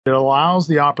It allows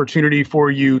the opportunity for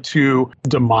you to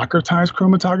democratize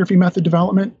chromatography method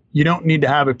development. You don't need to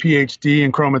have a PhD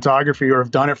in chromatography or have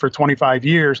done it for 25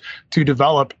 years to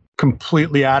develop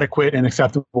completely adequate and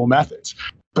acceptable methods.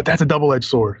 But that's a double-edged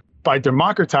sword. By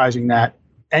democratizing that,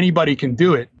 anybody can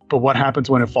do it, but what happens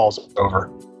when it falls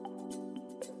over?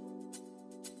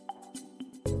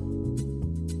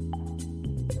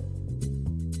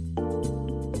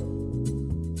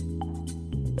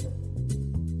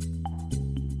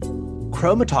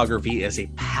 Chromatography is a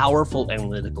powerful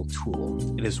analytical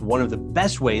tool. It is one of the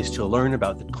best ways to learn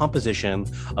about the composition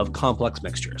of complex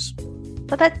mixtures.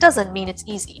 But that doesn't mean it's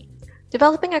easy.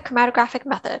 Developing a chromatographic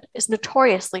method is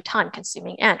notoriously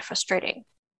time-consuming and frustrating.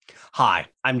 Hi,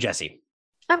 I'm Jesse.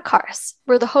 I'm Karis.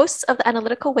 We're the hosts of the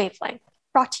Analytical Wavelength,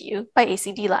 brought to you by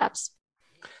ACD Labs.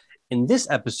 In this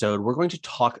episode, we're going to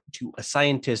talk to a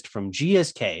scientist from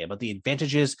GSK about the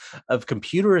advantages of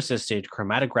computer-assisted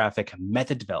chromatographic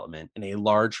method development in a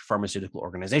large pharmaceutical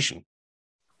organization.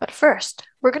 But first,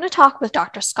 we're going to talk with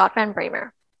Dr. Scott Van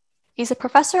Bramer. He's a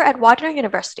professor at Widener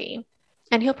University,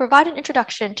 and he'll provide an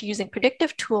introduction to using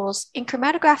predictive tools in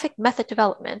chromatographic method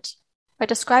development by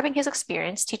describing his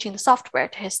experience teaching the software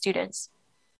to his students.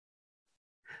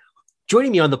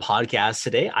 Joining me on the podcast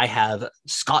today, I have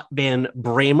Scott Van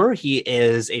Bramer. He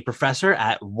is a professor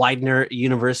at Widener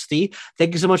University.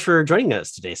 Thank you so much for joining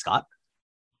us today, Scott.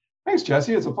 Thanks,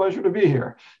 Jesse. It's a pleasure to be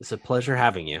here. It's a pleasure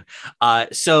having you.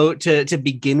 So to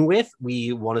begin with,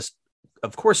 we want to,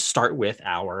 of course, start with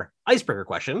our icebreaker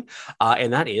question,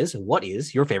 and that is, what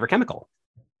is your favorite chemical?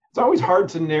 It's always hard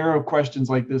to narrow questions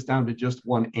like this down to just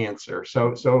one answer.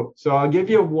 So I'll give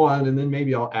you one, and then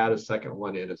maybe I'll add a second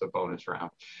one in as a bonus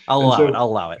round. I'll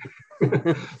allow it.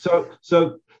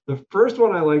 So the first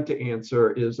one I like to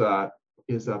answer is a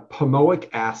pomoic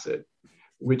acid,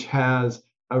 which has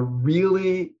a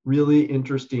really, really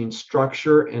interesting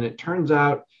structure, and it turns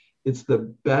out it's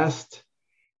the best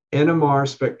NMR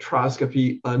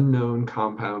spectroscopy unknown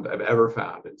compound I've ever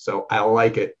found, and so I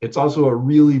like it. It's also a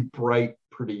really bright,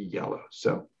 pretty yellow.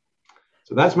 So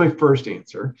that's my first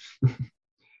answer.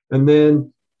 And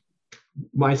then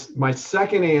my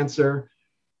second answer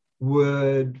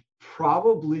would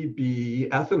probably be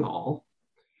ethanol,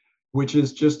 which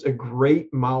is just a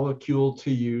great molecule to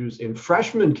use in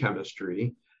freshman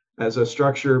chemistry as a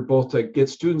structure, both to get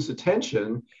students'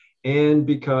 attention and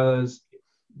because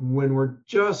when we're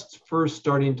just first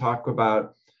starting to talk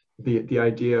about the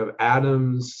idea of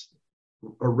atoms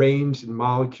arranged in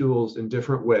molecules in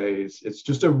different ways, it's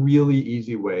just a really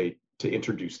easy way to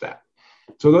introduce that.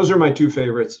 So those are my two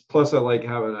favorites. Plus, I like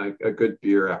having a good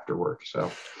beer after work. So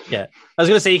yeah, I was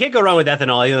going to say you can't go wrong with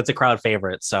ethanol. You know, it's a crowd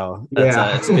favorite, so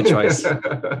that's it's a good choice.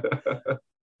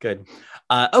 Good.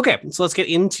 Okay, so let's get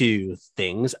into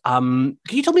things. Can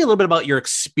you tell me a little bit about your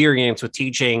experience with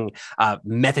teaching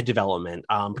method development,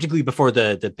 particularly before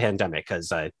the pandemic?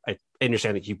 Because I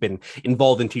understand that you've been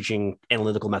involved in teaching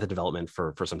analytical method development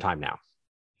for some time now.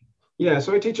 Yeah,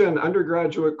 so I teach an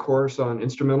undergraduate course on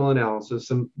instrumental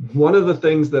analysis. And one of the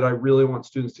things that I really want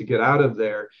students to get out of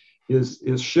there is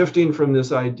shifting from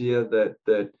this idea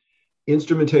that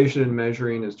instrumentation and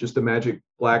measuring is just a magic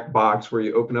black box where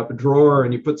you open up a drawer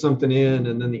and you put something in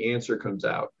and then the answer comes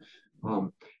out.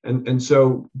 And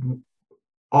so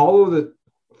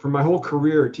for my whole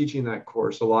career teaching that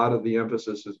course, a lot of the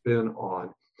emphasis has been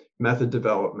on method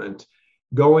development,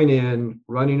 going in,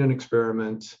 running an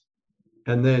experiment,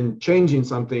 and then changing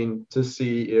something to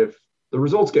see if the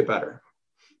results get better.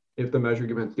 If the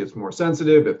measurement gets more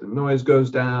sensitive, if the noise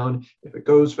goes down, if it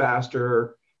goes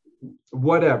faster,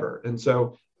 whatever. And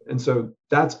so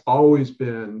that's always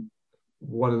been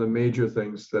one of the major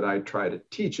things that I try to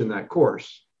teach in that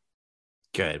course.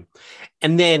 Good.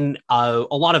 And then a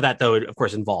lot of that, though, of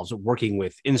course, involves working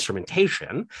with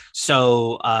instrumentation.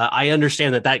 So I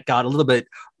understand that got a little bit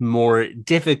more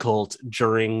difficult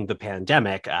during the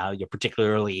pandemic,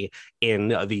 particularly in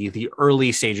the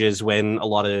early stages when a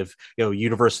lot of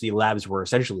university labs were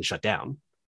essentially shut down.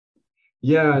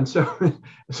 Yeah, and so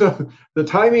the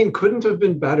timing couldn't have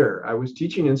been better. I was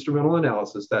teaching instrumental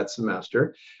analysis that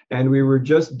semester, and we were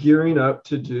just gearing up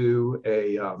to do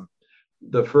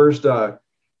the first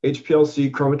HPLC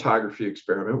chromatography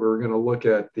experiment. We were going to look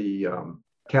at the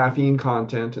caffeine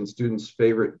content in students'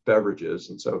 favorite beverages,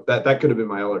 and so that could have been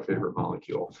my other favorite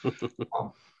molecule.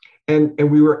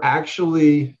 And we were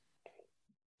actually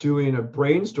doing a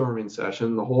brainstorming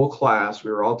session, the whole class.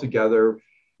 We were all together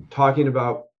talking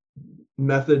about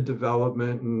method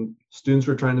development, and students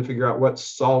were trying to figure out what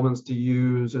solvents to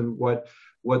use and what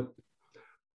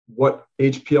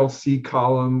HPLC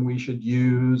column we should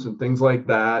use and things like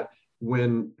that.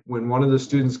 when one of the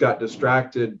students got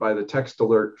distracted by the text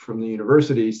alert from the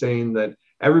university saying that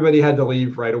everybody had to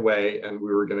leave right away and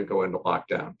we were going to go into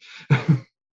lockdown.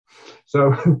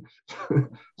 So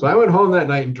I went home that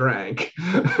night and drank.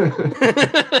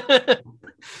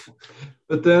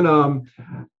 But then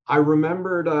I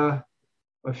remembered a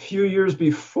few years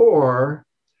before,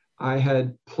 I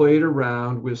had played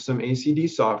around with some ACD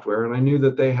software, and I knew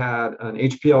that they had an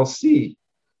HPLC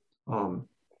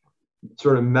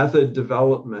sort of method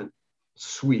development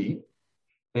suite.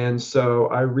 And so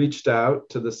I reached out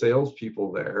to the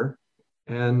salespeople there,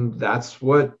 and that's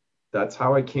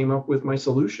how I came up with my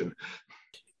solution.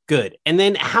 Good. And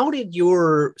then how did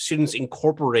your students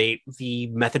incorporate the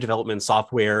method development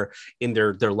software in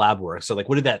their lab work? So like,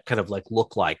 what did that kind of like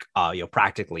look like,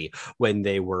 practically when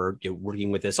they were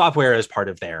working with this software as part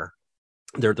of their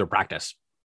practice?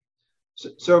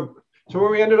 So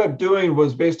what we ended up doing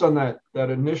was based on that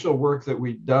initial work that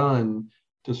we'd done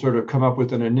to sort of come up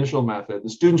with an initial method. The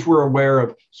students were aware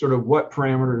of sort of what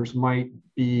parameters might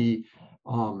be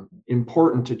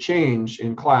important to change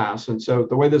in class. And so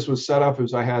the way this was set up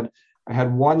is I had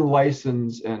one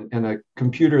license and a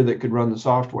computer that could run the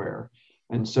software.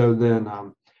 And so then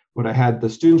what I had, the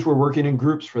students were working in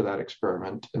groups for that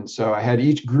experiment. And so I had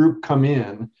each group come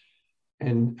in,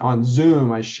 and on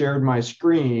Zoom, I shared my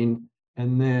screen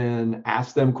and then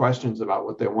asked them questions about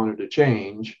what they wanted to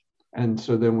change. And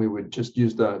so then we would just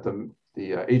use the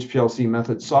HPLC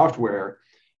method software,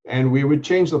 and we would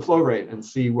change the flow rate and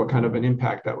see what kind of an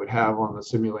impact that would have on the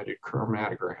simulated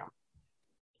chromatogram.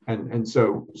 And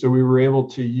so we were able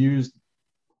to use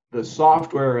the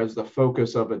software as the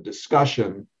focus of a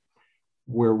discussion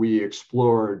where we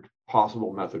explored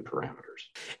possible method parameters.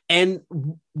 And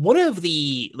one of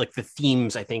the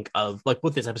themes, I think, of like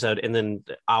both this episode and then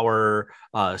our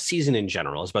season in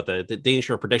general is about the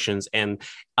nature of predictions. And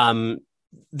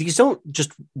these don't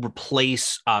just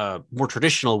replace more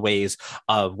traditional ways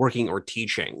of working or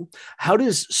teaching. How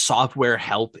does software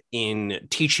help in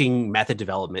teaching method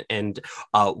development, and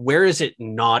where is it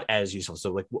not as useful?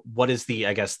 So like, what is the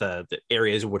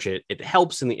areas in which it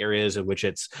helps and the areas in which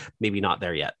it's maybe not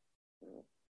there yet?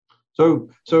 So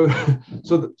for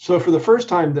the first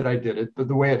time that I did it,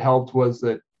 the way it helped was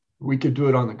that we could do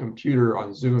it on the computer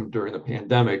on Zoom during the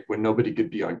pandemic when nobody could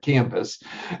be on campus.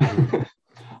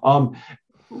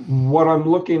 What I'm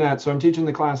looking at, so I'm teaching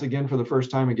the class again for the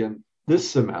first time again this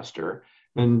semester.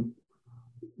 And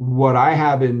what I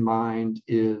have in mind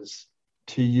is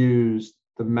to use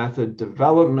the method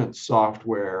development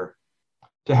software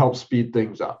to help speed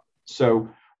things up. So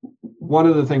one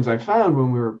of the things I found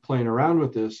when we were playing around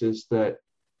with this is that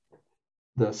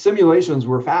the simulations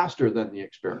were faster than the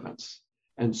experiments.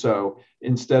 And so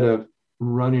instead of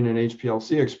running an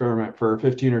HPLC experiment for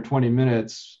 15 or 20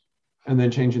 minutes and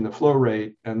then changing the flow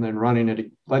rate and then running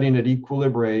it, letting it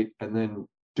equilibrate and then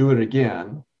do it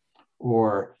again,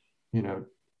 or,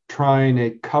 trying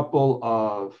a couple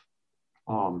of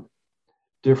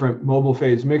different mobile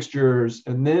phase mixtures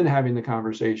and then having the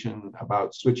conversation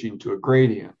about switching to a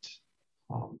gradient,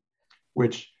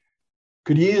 which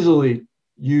could easily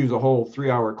use a whole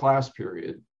 3-hour class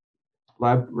period,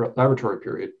 laboratory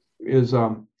period, is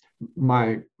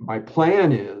my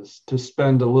plan is to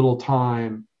spend a little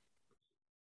time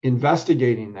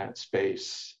investigating that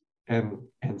space and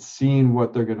seeing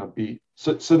what they're going to be,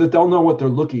 so that they'll know what they're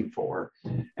looking for.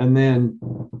 And then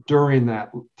during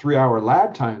that 3-hour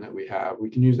lab time that we have, we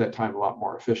can use that time a lot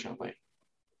more efficiently.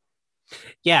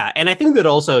 Yeah. And I think that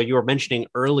also you were mentioning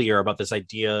earlier about this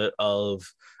idea of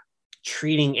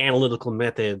treating analytical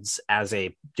methods as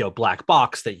a black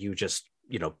box that you just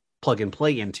plug and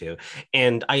play into.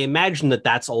 And I imagine that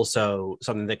that's also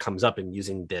something that comes up in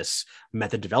using this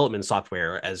method development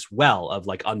software as well, of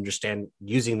like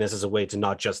using this as a way to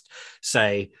not just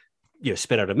say,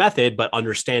 spit out a method, but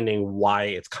understanding why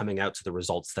it's coming out to the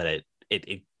results that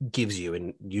it gives you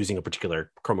in using a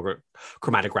particular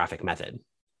chromatographic method.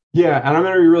 Yeah, and I'm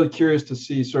going to be really curious to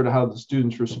see sort of how the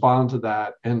students respond to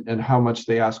that, and how much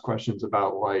they ask questions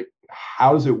about like,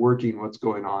 how's it working, what's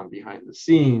going on behind the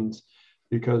scenes.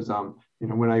 Because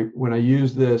when I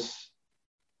used this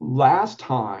last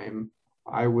time,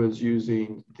 I was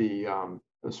using the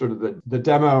sort of the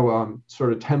demo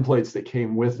sort of templates that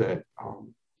came with it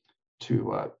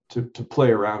to play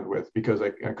around with, because I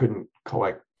couldn't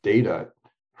collect data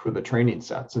for the training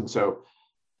sets. And so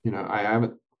I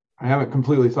haven't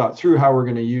completely thought through how we're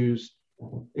going to use,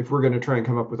 if we're going to try and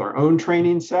come up with our own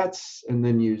training sets and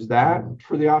then use that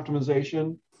for the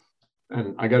optimization.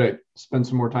 And I got to spend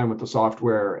some more time with the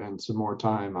software and some more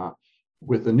time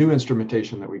with the new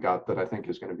instrumentation that we got that I think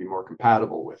is going to be more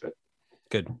compatible with it.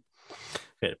 Good.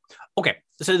 Good. Okay.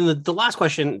 So the last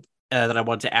question that I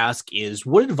want to ask is,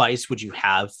 what advice would you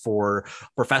have for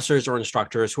professors or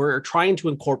instructors who are trying to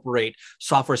incorporate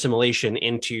software simulation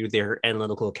into their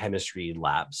analytical chemistry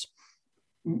labs?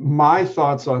 My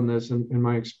thoughts on this and in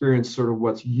my experience, sort of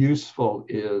what's useful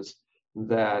is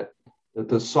that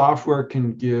the software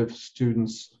can give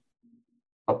students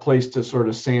a place to sort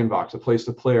of sandbox, a place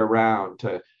to play around,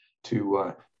 to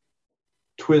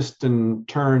twist and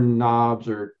turn knobs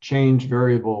or change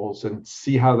variables and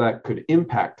see how that could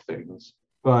impact things.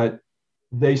 But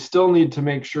they still need to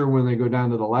make sure when they go down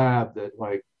to the lab that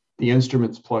like the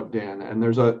instrument's plugged in, and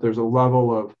there's a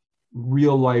level of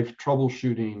real life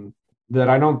troubleshooting that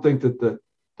I don't think that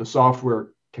the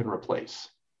software can replace.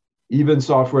 Even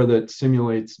software that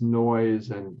simulates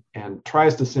noise and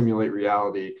tries to simulate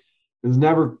reality it's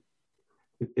never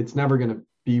going to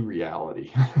be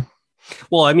reality.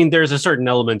 Well, I mean, there's a certain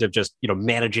element of just,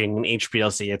 managing an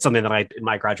HPLC. It's something that in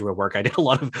my graduate work, I did a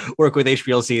lot of work with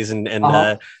HPLCs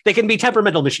and they can be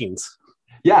temperamental machines.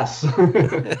 Yes.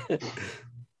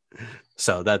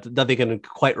 So that nothing can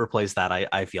quite replace that,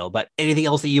 I feel. But anything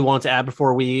else that you want to add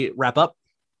before we wrap up?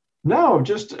 No,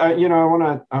 just, I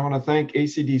want to thank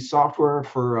ACD Software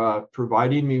for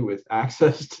providing me with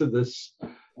access to this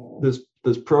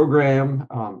program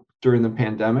during the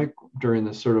pandemic, during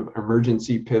this sort of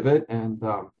emergency pivot. And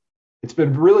it's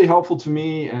been really helpful to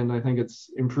me. And I think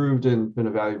it's improved and been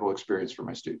a valuable experience for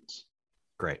my students.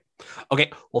 Great.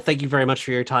 Okay. Well, thank you very much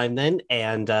for your time then,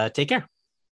 and take care.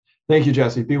 Thank you,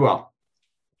 Jesse. Be well.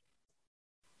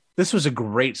 This was a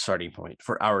great starting point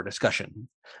for our discussion.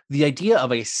 The idea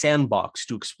of a sandbox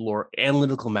to explore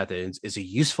analytical methods is a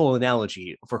useful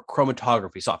analogy for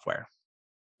chromatography software.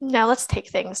 Now let's take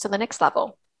things to the next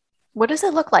level. What does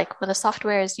it look like when the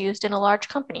software is used in a large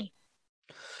company?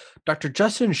 Dr.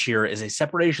 Justin Shearer is a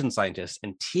separation scientist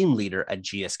and team leader at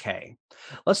GSK.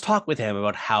 Let's talk with him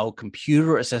about how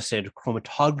computer-assisted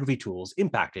chromatography tools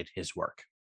impacted his work.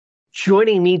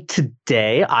 Joining me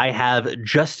today, I have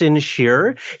Justin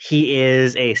Shearer. He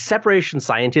is a separation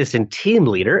scientist and team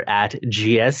leader at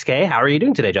GSK. How are you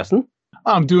doing today, Justin?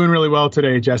 I'm doing really well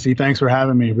today, Jesse. Thanks for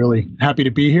having me. Really happy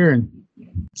to be here and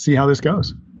see how this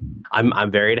goes. I'm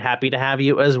very happy to have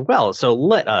you as well. So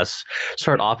let us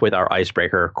start off with our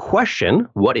icebreaker question.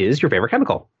 What is your favorite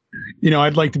chemical?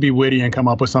 I'd like to be witty and come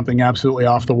up with something absolutely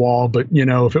off the wall, but,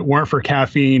 if it weren't for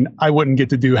caffeine, I wouldn't get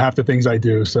to do half the things I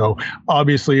do. So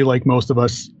obviously, like most of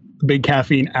us, big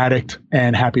caffeine addict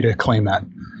and happy to claim that.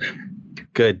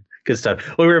 Good stuff.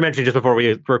 Well, we were mentioning just before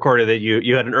we recorded that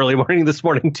you had an early morning this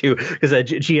morning too, because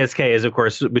GSK is, of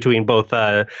course, between both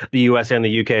the US and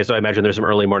the UK. So I imagine there's some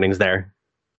early mornings there.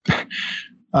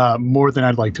 More than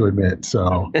I'd like to admit.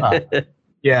 So,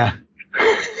 yeah.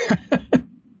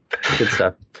 Good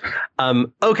stuff.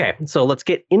 Okay, so let's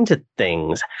get into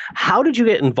things. How did you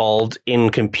get involved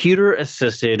in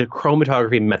computer-assisted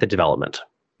chromatography method development?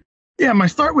 Yeah, my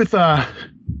start with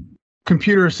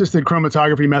computer-assisted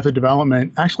chromatography method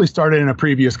development actually started in a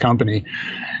previous company.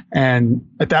 And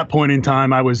at that point in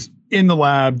time, I was in the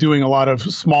lab doing a lot of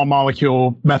small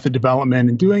molecule method development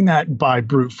and doing that by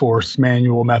brute force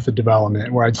manual method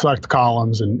development, where I'd select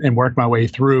columns and work my way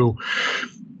through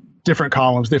different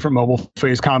columns, different mobile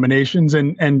phase combinations,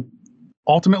 and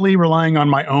ultimately relying on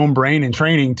my own brain and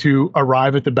training to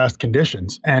arrive at the best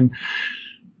conditions. And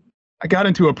I got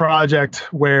into a project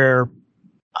where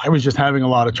I was just having a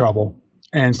lot of trouble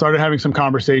and started having some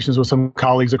conversations with some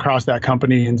colleagues across that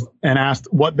company and asked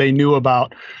what they knew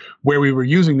about where we were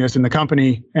using this in the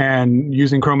company and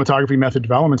using chromatography method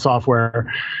development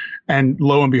software. And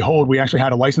lo and behold, we actually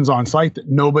had a license on site that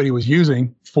nobody was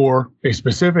using for a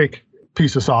specific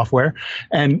piece of software.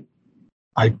 And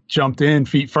I jumped in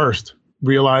feet first,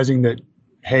 realizing that,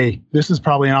 hey, this is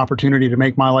probably an opportunity to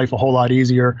make my life a whole lot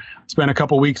easier. Spent a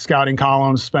couple weeks scouting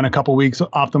columns, spent a couple weeks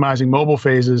optimizing mobile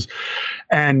phases.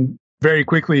 And very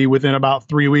quickly, within about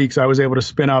 3 weeks, I was able to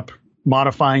spin up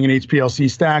modifying an HPLC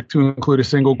stack to include a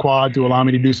single quad to allow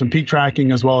me to do some peak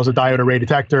tracking, as well as a diode array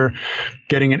detector,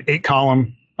 getting an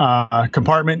 8-column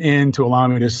compartment in to allow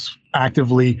me to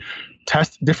actively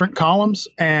test different columns.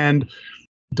 And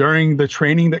during the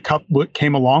training that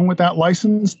came along with that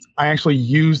license, I actually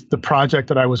used the project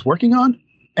that I was working on.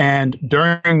 And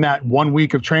during that 1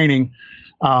 week of training,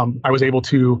 I was able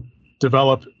to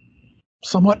develop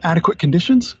somewhat adequate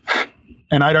conditions.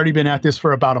 And I'd already been at this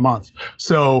for about a month.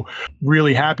 So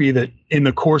really happy that in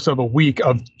the course of a week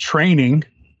of training,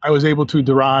 I was able to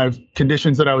derive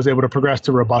conditions that I was able to progress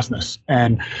to robustness.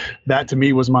 And that to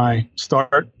me was my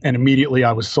start. And immediately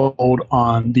I was sold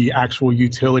on the actual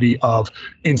utility of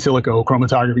in silico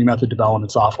chromatography method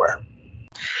development software.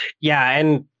 Yeah.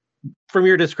 And from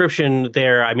your description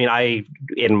there, I mean, I,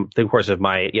 in the course of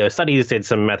my studies, did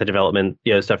some method development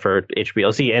stuff for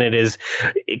HPLC, and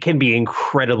it can be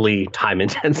incredibly time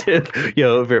intensive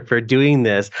for doing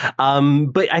this.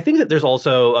 But I think that there's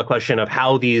also a question of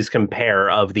how these compare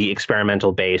of the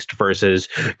experimental based versus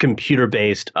computer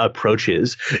based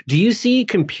approaches. Do you see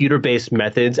computer based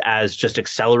methods as just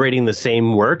accelerating the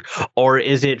same work, or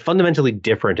is it fundamentally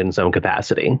different in some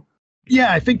capacity?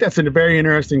 Yeah, I think that's a very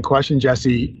interesting question,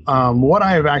 Jesse. What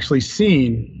I have actually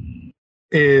seen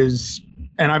is,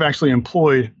 and I've actually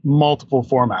employed multiple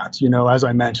formats. As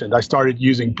I mentioned, I started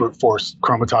using brute force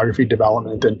chromatography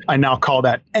development, and I now call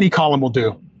that any column will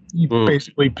do. You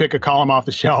basically pick a column off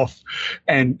the shelf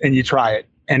and you try it.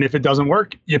 And if it doesn't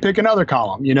work, you pick another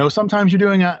column. Sometimes you're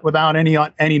doing it without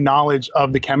any knowledge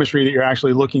of the chemistry that you're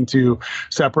actually looking to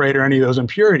separate or any of those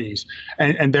impurities.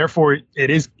 And therefore,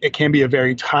 it can be a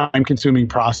very time-consuming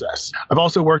process. I've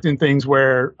also worked in things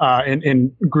where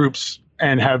in groups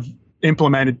and have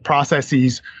implemented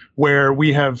processes where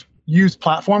we have used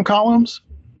platform columns,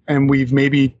 and we've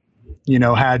maybe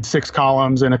had 6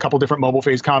 columns and a couple different mobile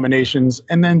phase combinations,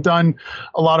 and then done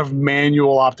a lot of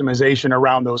manual optimization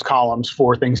around those columns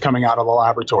for things coming out of the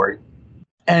laboratory.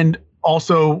 And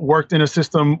also worked in a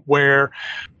system where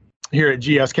here at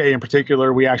GSK in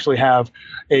particular, we actually have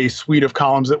a suite of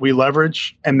columns that we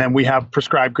leverage, and then we have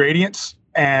prescribed gradients.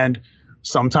 And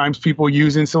sometimes people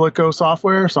use in silico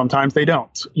software, sometimes they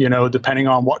don't, depending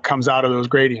on what comes out of those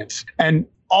gradients. And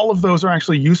all of those are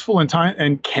actually useful in time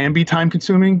and can be time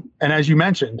consuming. And as you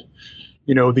mentioned,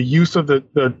 the use of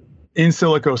the in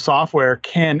silico software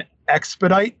can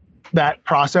expedite that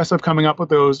process of coming up with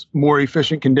those more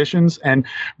efficient conditions, and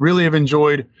really have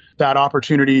enjoyed that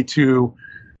opportunity to,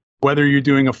 whether you're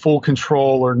doing a full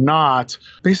control or not,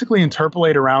 basically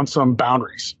interpolate around some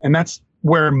boundaries. And that's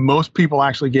where most people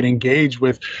actually get engaged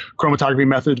with chromatography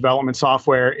method development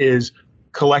software, is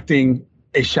collecting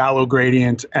a shallow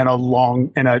gradient and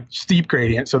a steep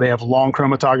gradient. So they have long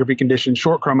chromatography conditions,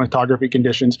 short chromatography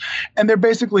conditions, and they're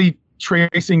basically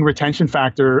tracing retention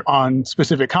factor on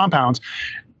specific compounds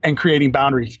and creating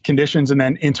boundary conditions, and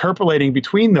then interpolating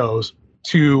between those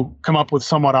to come up with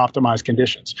somewhat optimized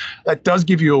conditions. That does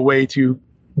give you a way to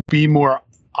be more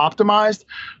optimized,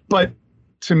 but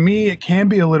to me, it can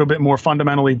be a little bit more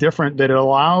fundamentally different, that it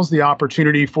allows the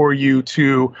opportunity for you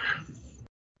to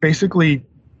basically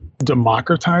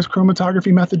democratize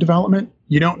chromatography method development.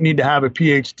 You don't need to have a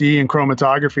PhD in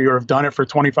chromatography or have done it for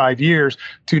 25 years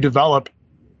to develop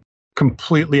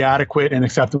completely adequate and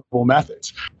acceptable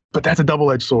methods. But that's a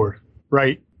double-edged sword,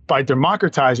 right? By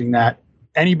democratizing that,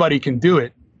 anybody can do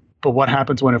it, but what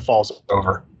happens when it falls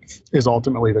over is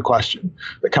ultimately the question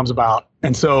that comes about.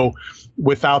 And so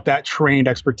without that trained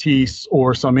expertise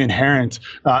or some inherent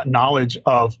knowledge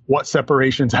of what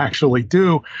separations actually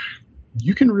do,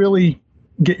 you can really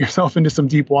get yourself into some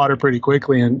deep water pretty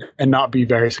quickly and not be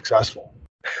very successful.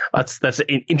 That's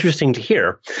interesting to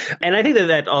hear. And I think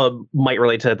that might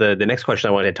relate to the next question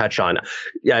I wanted to touch on.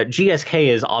 GSK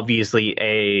is obviously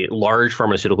a large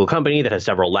pharmaceutical company that has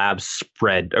several labs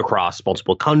spread across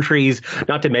multiple countries,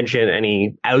 not to mention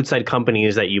any outside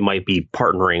companies that you might be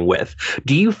partnering with.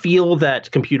 Do you feel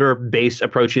that computer-based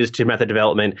approaches to method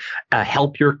development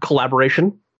help your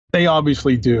collaboration? They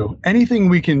obviously do. Anything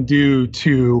we can do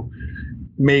to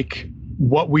make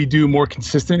what we do more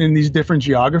consistent in these different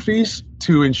geographies,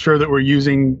 to ensure that we're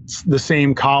using the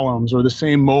same columns or the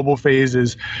same mobile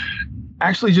phases,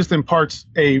 actually just imparts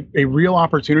a real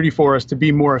opportunity for us to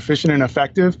be more efficient and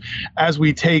effective as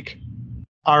we take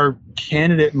our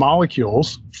candidate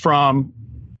molecules from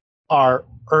our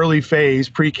early phase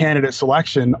pre-candidate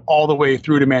selection all the way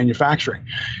through to manufacturing.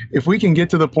 If we can get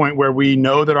to the point where we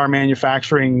know that our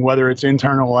manufacturing, whether it's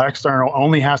internal or external,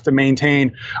 only has to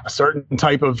maintain a certain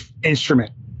type of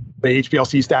instrument, the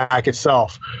HPLC stack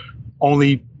itself,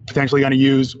 only potentially going to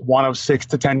use one of 6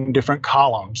 to 10 different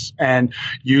columns and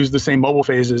use the same mobile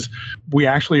phases, we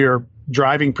actually are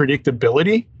driving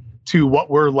predictability to what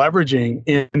we're leveraging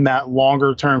in that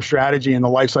longer term strategy in the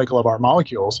life cycle of our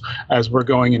molecules as we're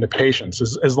going into patients.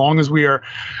 As long as we are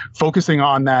focusing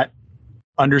on that,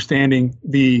 understanding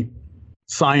the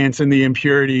science and the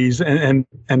impurities and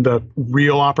the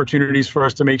real opportunities for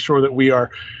us to make sure that we are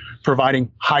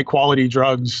providing high quality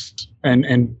drugs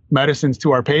and medicines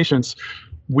to our patients,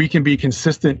 we can be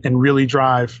consistent and really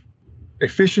drive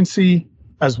efficiency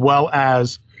as well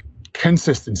as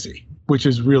consistency, which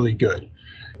is really good.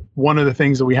 One of the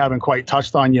things that we haven't quite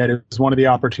touched on yet is one of the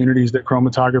opportunities that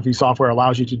chromatography software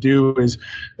allows you to do is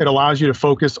it allows you to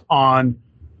focus on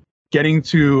getting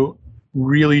to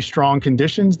really strong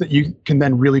conditions that you can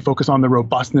then really focus on the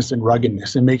robustness and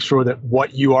ruggedness and make sure that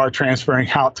what you are transferring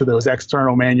out to those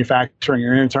external manufacturing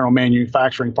or internal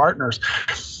manufacturing partners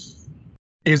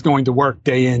is going to work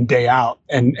day in, day out,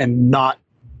 and not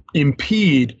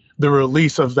impede the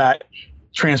release of that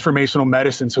transformational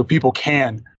medicine so people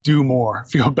can do more,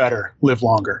 feel better, live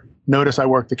longer. Notice I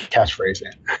worked the catchphrase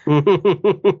in.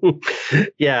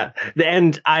 Yeah.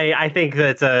 And I think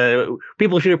that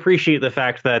people should appreciate the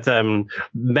fact that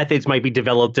methods might be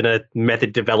developed in a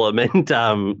method development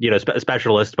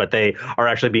specialist, but they are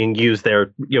actually being used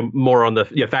there more on the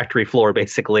factory floor,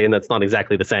 basically. And that's not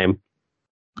exactly the same.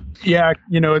 Yeah,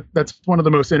 that's one of the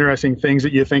most interesting things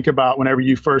that you think about whenever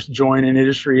you first join an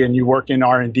industry and you work in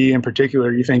R&D in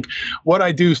particular. You think, what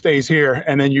I do stays here.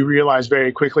 And then you realize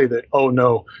very quickly that, oh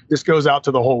no, this goes out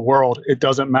to the whole world. It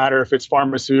doesn't matter if it's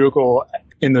pharmaceutical,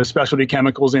 in the specialty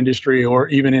chemicals industry, or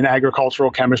even in agricultural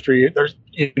chemistry. There's,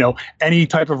 any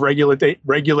type of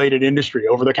regulated industry,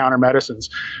 over-the-counter medicines.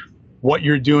 What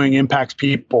you're doing impacts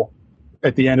people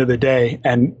at the end of the day.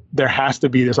 And there has to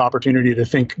be this opportunity to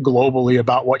think globally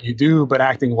about what you do, but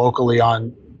acting locally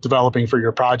on developing for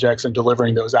your projects and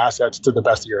delivering those assets to the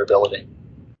best of your ability.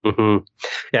 Mm-hmm.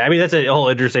 Yeah, I mean, that's a whole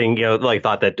interesting,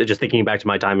 thought that just thinking back to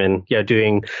my time in,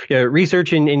 doing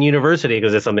research in university,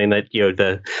 because it's something that,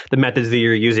 the methods that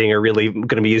you're using are really going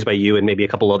to be used by you and maybe a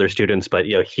couple other students. But,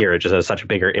 here it just has such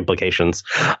bigger implications.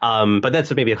 But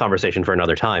that's maybe a conversation for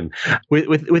another time.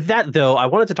 With that, though, I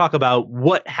wanted to talk about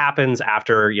what happens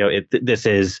after, this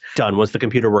is done, once the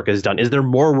computer work is done. Is there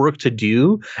more work to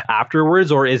do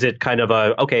afterwards? Or is it kind of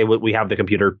okay, we have the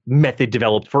computer method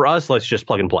developed for us, let's just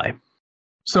plug and play?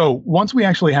 So once we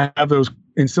actually have those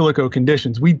in silico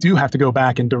conditions, we do have to go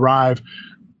back and derive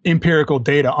empirical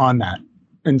data on that.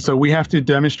 And so we have to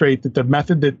demonstrate that the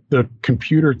method that the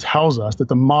computer tells us, that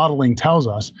the modeling tells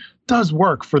us, does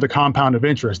work for the compound of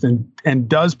interest and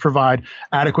does provide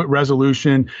adequate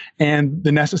resolution and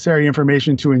the necessary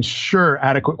information to ensure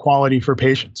adequate quality for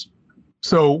patients.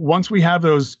 So once we have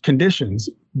those conditions,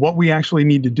 what we actually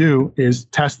need to do is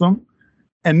test them.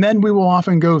 And then we will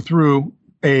often go through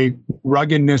a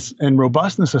ruggedness and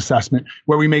robustness assessment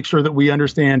where we make sure that we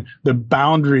understand the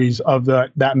boundaries of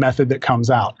that method that comes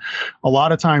out. A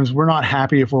lot of times we're not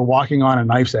happy if we're walking on a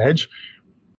knife's edge.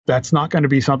 That's not going to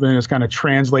be something that's going to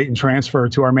translate and transfer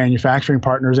to our manufacturing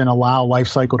partners and allow life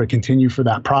cycle to continue for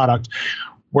that product.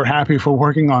 We're happy if we're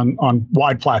working on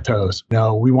wide plateaus.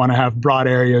 We want to have broad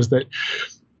areas that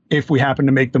if we happen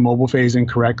to make the mobile phase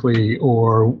incorrectly,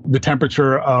 or the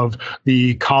temperature of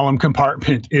the column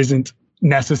compartment isn't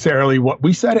necessarily what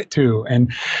we set it to.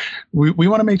 And we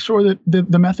want to make sure that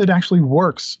the method actually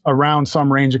works around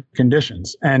some range of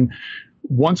conditions. And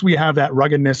once we have that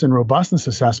ruggedness and robustness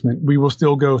assessment, we will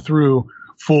still go through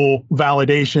full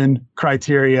validation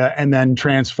criteria and then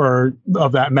transfer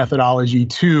of that methodology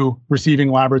to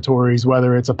receiving laboratories,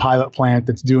 whether it's a pilot plant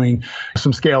that's doing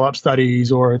some scale-up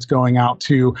studies or it's going out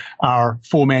to our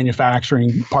full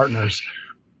manufacturing partners.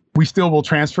 We still will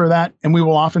transfer that, and we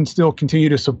will often still continue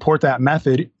to support that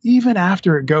method even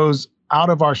after it goes out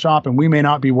of our shop and we may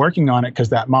not be working on it because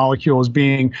that molecule is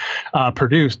being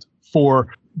produced for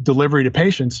delivery to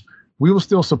patients. We will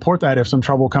still support that if some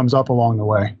trouble comes up along the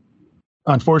way.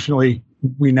 Unfortunately,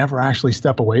 we never actually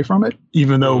step away from it,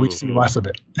 even though we see less of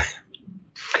it.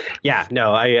 Yeah,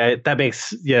 no, I that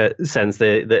makes sense.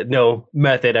 That no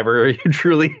method ever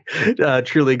truly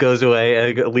goes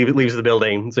away, leaves the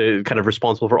building. So kind of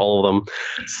responsible for all of them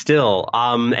still.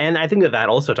 And I think that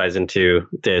also ties into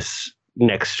this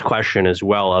next question as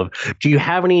well of, do you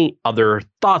have any other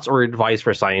thoughts or advice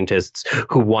for scientists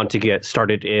who want to get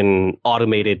started in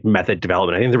automated method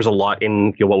development? I think there was a lot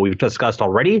in what we've discussed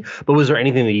already, but was there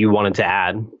anything that you wanted to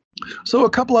add? So a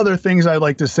couple other things I'd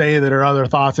like to say that are other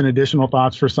thoughts and additional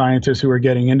thoughts for scientists who are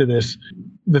getting into this.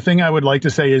 The thing I would like to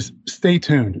say is stay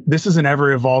tuned. This is an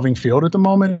ever evolving field at the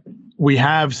moment. We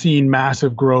have seen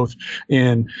massive growth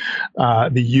in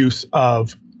the use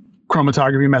of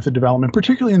chromatography method development,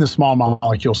 particularly in the small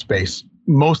molecule space.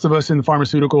 Most of us in the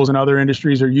pharmaceuticals and other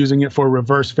industries are using it for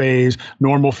reverse phase,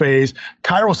 normal phase,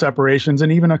 chiral separations,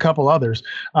 and even a couple others.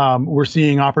 We're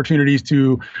seeing opportunities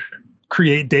to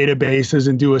create databases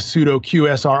and do a pseudo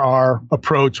QSRR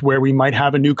approach where we might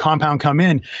have a new compound come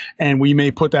in and we may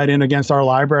put that in against our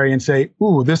library and say,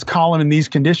 ooh, this column in these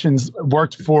conditions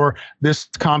worked for this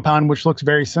compound, which looks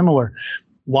very similar.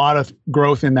 A lot of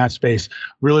growth in that space.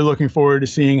 Really looking forward to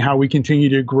seeing how we continue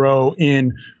to grow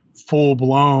in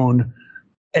full-blown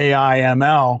AI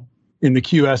ML in the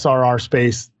QSRR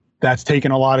space. That's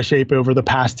taken a lot of shape over the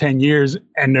past 10 years,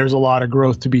 and there's a lot of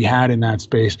growth to be had in that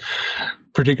space,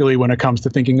 particularly when it comes to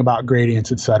thinking about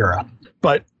gradients, et cetera.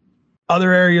 But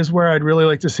Other areas where I'd really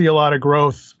like to see a lot of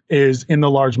growth is in the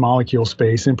large molecule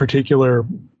space, in particular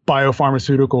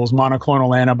biopharmaceuticals,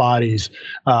 monoclonal antibodies,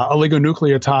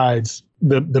 oligonucleotides,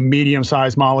 the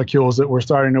medium-sized molecules that we're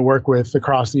starting to work with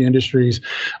across the industries,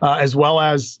 as well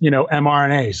as,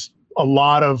 mRNAs. A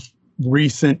lot of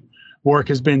recent work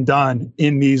has been done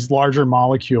in these larger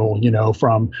molecule,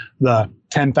 from the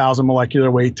 10,000 molecular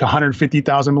weight to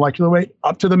 150,000 molecular weight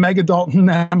up to the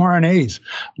megadalton mRNAs.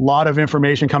 A lot of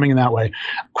information coming in that way.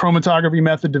 Chromatography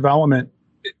method development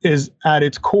is at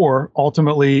its core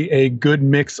ultimately a good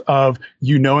mix of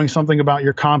you knowing something about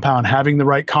your compound, having the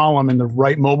right column and the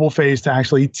right mobile phase to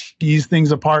actually tease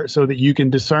things apart so that you can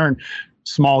discern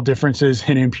small differences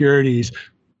in impurities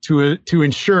to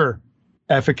ensure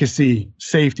efficacy,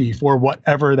 safety for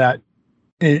whatever that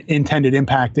intended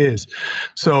impact is.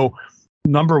 So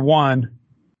number one,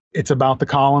 it's about the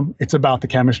column, it's about the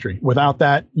chemistry. Without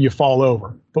that, you fall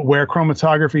over. But where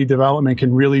chromatography development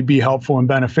can really be helpful and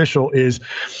beneficial is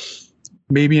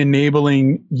maybe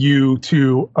enabling you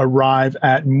to arrive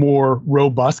at more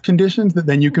robust conditions that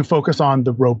then you can focus on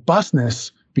the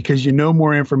robustness because you know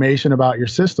more information about your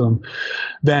system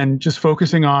than just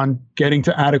focusing on getting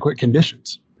to adequate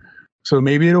conditions. So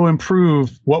maybe it'll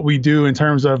improve what we do in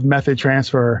terms of method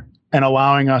transfer and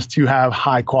allowing us to have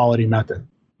high quality method.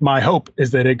 My hope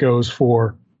is that it goes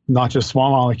for not just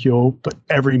small molecule, but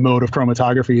every mode of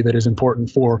chromatography that is important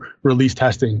for release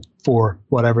testing for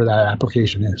whatever that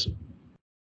application is.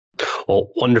 Well,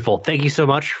 wonderful. Thank you so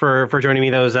much for joining me.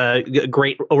 That was a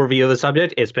great overview of the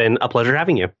subject. It's been a pleasure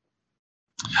having you.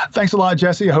 Thanks a lot,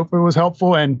 Jesse. I hope it was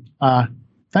helpful, and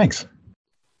thanks.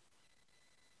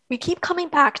 We keep coming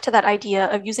back to that idea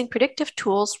of using predictive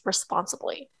tools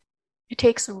responsibly. It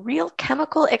takes real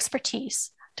chemical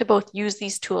expertise to both use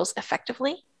these tools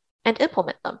effectively and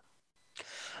implement them.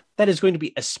 That is going to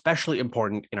be especially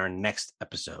important in our next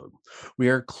episode. We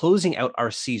are closing out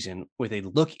our season with a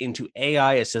look into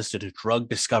AI-assisted drug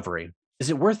discovery. Is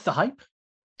it worth the hype?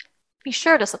 Be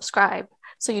sure to subscribe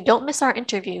so you don't miss our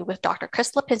interview with Dr.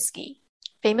 Chris Lipinski,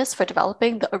 famous for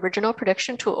developing the original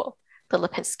prediction tool, the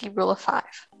Lipinski Rule of 5.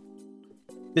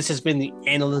 This has been the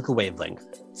Analytical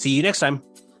Wavelength. See you next time.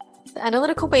 The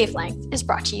Analytical Wavelength is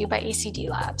brought to you by ACD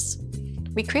Labs.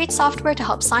 We create software to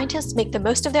help scientists make the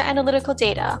most of their analytical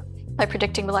data by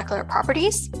predicting molecular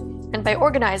properties and by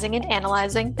organizing and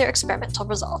analyzing their experimental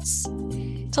results.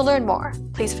 To learn more,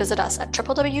 please visit us at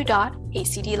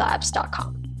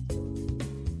www.acdlabs.com.